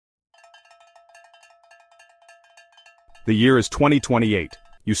The year is 2028.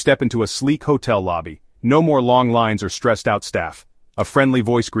 You step into a sleek hotel lobby. No more long lines or stressed out staff. A friendly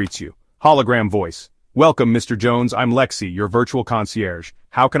voice greets you. Hologram voice. Welcome, Mr. Jones. I'm Lexi, your virtual concierge.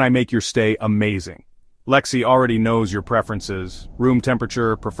 How can I make your stay amazing? Lexi already knows your preferences, room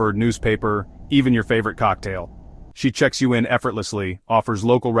temperature, preferred newspaper, even your favorite cocktail. She checks you in effortlessly, offers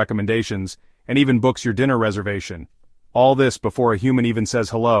local recommendations, and even books your dinner reservation. All this before a human even says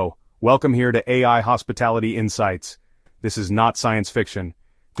hello. Welcome here to AI Hospitality Insights. This is not science fiction.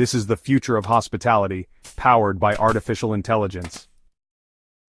 This is the future of hospitality, powered by artificial intelligence.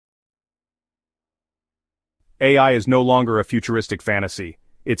 AI is no longer a futuristic fantasy.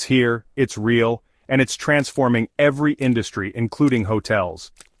 It's here, it's real, and it's transforming every industry, including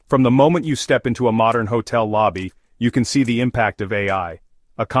hotels. From the moment you step into a modern hotel lobby, you can see the impact of AI.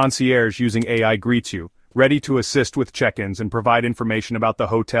 A concierge using AI greets you, ready to assist with check-ins and provide information about the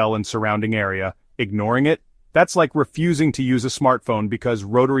hotel and surrounding area. Ignoring it? That's like refusing to use a smartphone because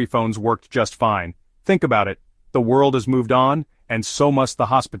rotary phones worked just fine. Think about it. The world has moved on, and so must the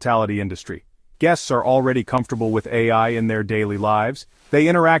hospitality industry. Guests are already comfortable with AI in their daily lives. They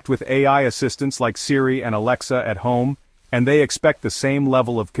interact with AI assistants like Siri and Alexa at home, and they expect the same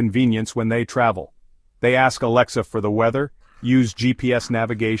level of convenience when they travel. They ask Alexa for the weather, use GPS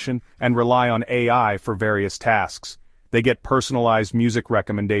navigation, and rely on AI for various tasks. They get personalized music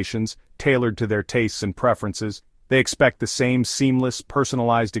recommendations, tailored to their tastes and preferences. They expect the same seamless,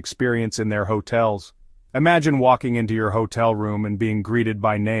 personalized experience in their hotels. Imagine walking into your hotel room and being greeted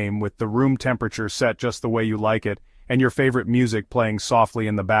by name with the room temperature set just the way you like it, and your favorite music playing softly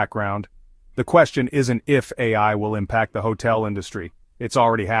in the background. The question isn't if AI will impact the hotel industry. It's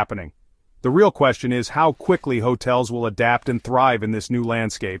already happening. The real question is how quickly hotels will adapt and thrive in this new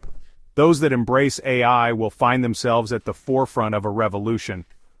landscape. Those that embrace AI will find themselves at the forefront of a revolution,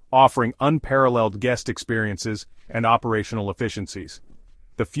 offering unparalleled guest experiences and operational efficiencies.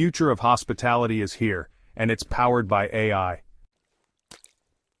 The future of hospitality is here, and it's powered by AI.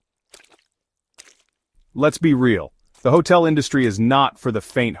 Let's be real. The hotel industry is not for the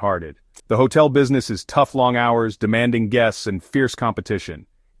faint-hearted. The hotel business is tough long hours, demanding guests, and fierce competition.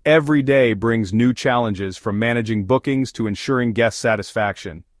 Every day brings new challenges, from managing bookings to ensuring guest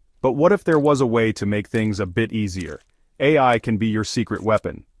satisfaction. But what if there was a way to make things a bit easier? AI can be your secret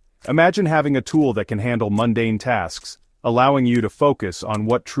weapon. Imagine having a tool that can handle mundane tasks, allowing you to focus on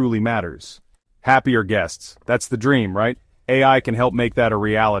what truly matters. Happier guests. That's the dream, right? AI can help make that a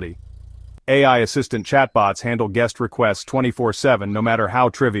reality. AI assistant chatbots handle guest requests 24/7, no matter how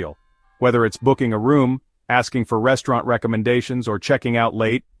trivial. Whether it's booking a room, asking for restaurant recommendations, or checking out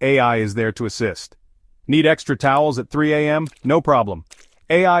late, AI is there to assist. Need extra towels at 3 a.m.? No problem.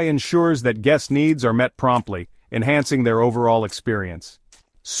 AI ensures that guest needs are met promptly, enhancing their overall experience.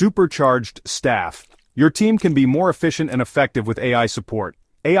 Supercharged staff. Your team can be more efficient and effective with AI support.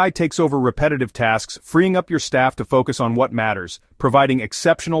 AI takes over repetitive tasks, freeing up your staff to focus on what matters, providing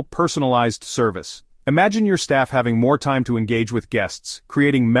exceptional, personalized service. Imagine your staff having more time to engage with guests,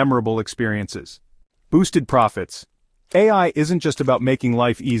 creating memorable experiences. Boosted profits. AI isn't just about making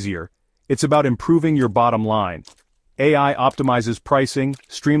life easier, it's about improving your bottom line. AI optimizes pricing,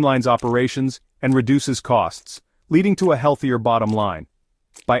 streamlines operations, and reduces costs, leading to a healthier bottom line.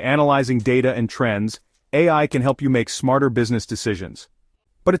 By analyzing data and trends, AI can help you make smarter business decisions.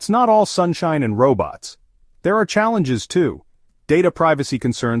 But it's not all sunshine and robots. There are challenges too. Data privacy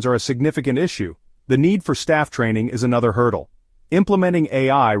concerns are a significant issue. The need for staff training is another hurdle. Implementing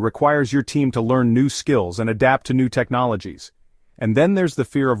AI requires your team to learn new skills and adapt to new technologies. And then there's the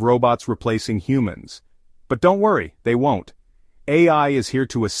fear of robots replacing humans. But don't worry, they won't. AI is here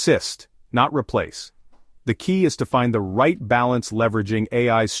to assist, not replace. The key is to find the right balance, leveraging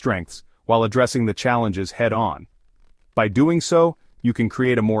AI's strengths while addressing the challenges head-on. By doing so, you can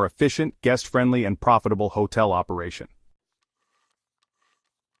create a more efficient, guest-friendly, and profitable hotel operation.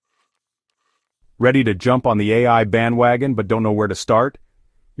 Ready to jump on the AI bandwagon but don't know where to start?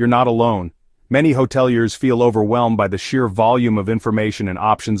 You're not alone. Many hoteliers feel overwhelmed by the sheer volume of information and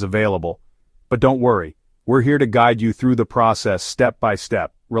options available. But don't worry, we're here to guide you through the process step by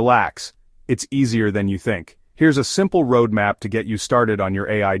step. Relax. It's easier than you think. Here's a simple roadmap to get you started on your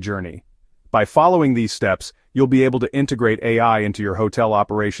AI journey. By following these steps, you'll be able to integrate AI into your hotel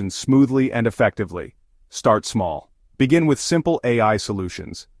operations smoothly and effectively. Start small. Begin with simple AI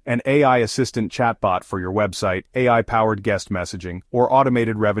solutions. An AI assistant chatbot for your website, AI-powered guest messaging, or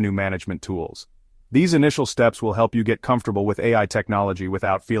automated revenue management tools. These initial steps will help you get comfortable with AI technology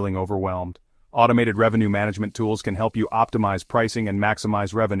without feeling overwhelmed. Automated revenue management tools can help you optimize pricing and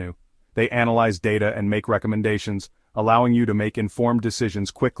maximize revenue. They analyze data and make recommendations, allowing you to make informed decisions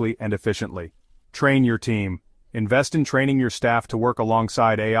quickly and efficiently. Train your team. Invest in training your staff to work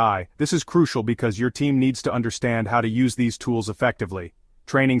alongside AI. This is crucial because your team needs to understand how to use these tools effectively.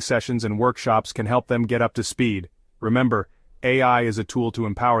 Training sessions and workshops can help them get up to speed. Remember, AI is a tool to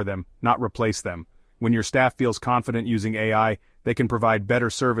empower them, not replace them. When your staff feels confident using AI, they can provide better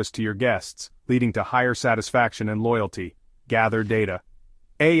service to your guests, leading to higher satisfaction and loyalty. Gather data.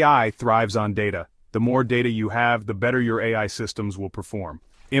 AI thrives on data. The more data you have, the better your AI systems will perform.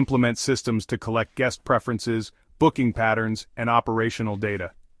 Implement systems to collect guest preferences, booking patterns, and operational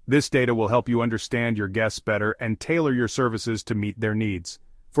data. This data will help you understand your guests better and tailor your services to meet their needs.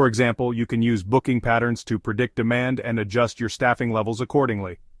 For example, you can use booking patterns to predict demand and adjust your staffing levels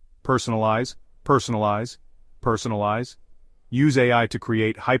accordingly. Personalize, personalize, personalize. Use AI to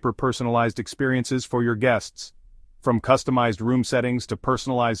create hyper-personalized experiences for your guests. From customized room settings to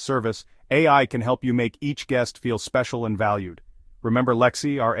personalized service, AI can help you make each guest feel special and valued. Remember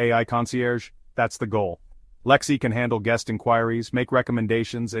Lexi, our AI concierge? That's the goal. Lexi can handle guest inquiries, make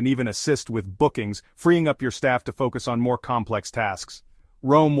recommendations, and even assist with bookings, freeing up your staff to focus on more complex tasks.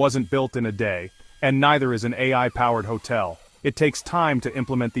 Rome wasn't built in a day, and neither is an AI-powered hotel. It takes time to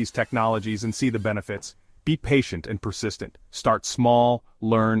implement these technologies and see the benefits. Be patient and persistent. Start small,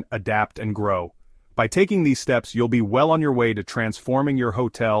 learn, adapt, and grow. By taking these steps, you'll be well on your way to transforming your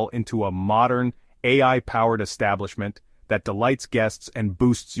hotel into a modern, AI-powered establishment that delights guests and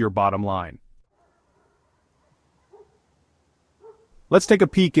boosts your bottom line. Let's take a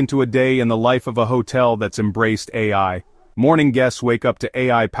peek into a day in the life of a hotel that's embraced AI. Morning guests wake up to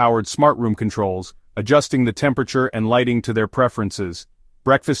AI-powered smart room controls, adjusting the temperature and lighting to their preferences.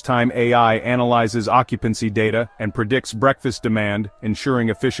 Breakfast time AI analyzes occupancy data and predicts breakfast demand, ensuring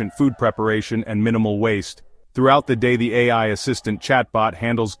efficient food preparation and minimal waste. Throughout the day, the AI assistant chatbot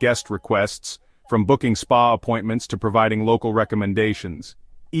handles guest requests, from booking spa appointments to providing local recommendations.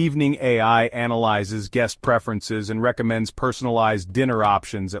 Evening AI analyzes guest preferences and recommends personalized dinner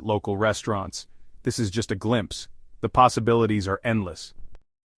options at local restaurants. This is just a glimpse. The possibilities are endless.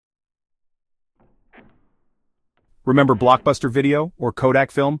 Remember Blockbuster Video or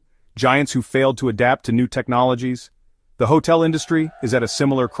Kodak Film? Giants who failed to adapt to new technologies? The hotel industry is at a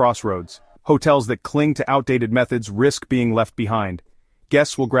similar crossroads. Hotels that cling to outdated methods risk being left behind.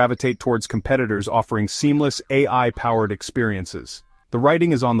 Guests will gravitate towards competitors offering seamless AI-powered experiences. The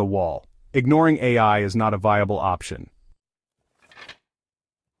writing is on the wall. Ignoring AI is not a viable option.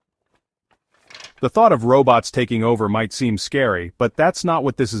 The thought of robots taking over might seem scary, but that's not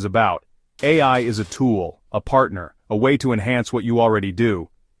what this is about. AI is a tool, a partner, a way to enhance what you already do.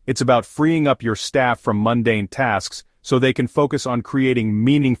 It's about freeing up your staff from mundane tasks so they can focus on creating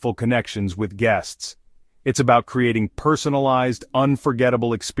meaningful connections with guests. It's about creating personalized,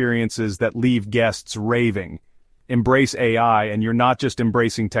 unforgettable experiences that leave guests raving. Embrace AI, and you're not just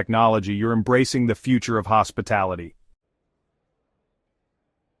embracing technology, you're embracing the future of hospitality.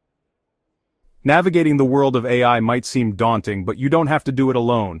 Navigating the world of AI might seem daunting, but you don't have to do it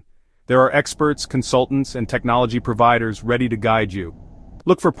alone. There are experts, consultants, and technology providers ready to guide you.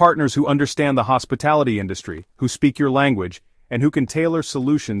 Look for partners who understand the hospitality industry, who speak your language, and who can tailor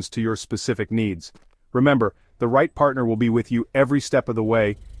solutions to your specific needs. Remember, the right partner will be with you every step of the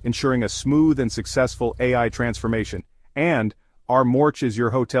way, ensuring a smooth and successful AI transformation. And our Morch is your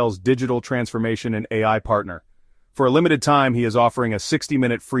hotel's digital transformation and AI partner. For a limited time, he is offering a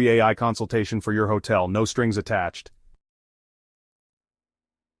 60-minute free AI consultation for your hotel, no strings attached.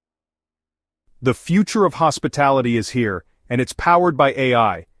 The future of hospitality is here, and it's powered by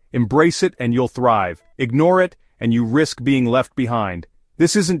AI. Embrace it and you'll thrive. Ignore it, and you risk being left behind.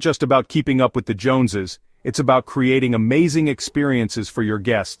 This isn't just about keeping up with the Joneses, it's about creating amazing experiences for your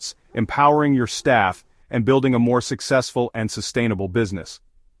guests, empowering your staff, and building a more successful and sustainable business.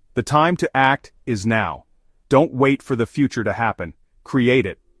 The time to act is now. Don't wait for the future to happen. Create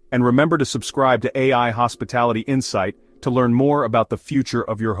it. And remember to subscribe to AI Hospitality Insight to learn more about the future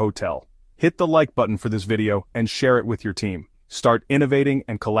of your hotel. Hit the like button for this video and share it with your team. Start innovating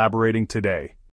and collaborating today.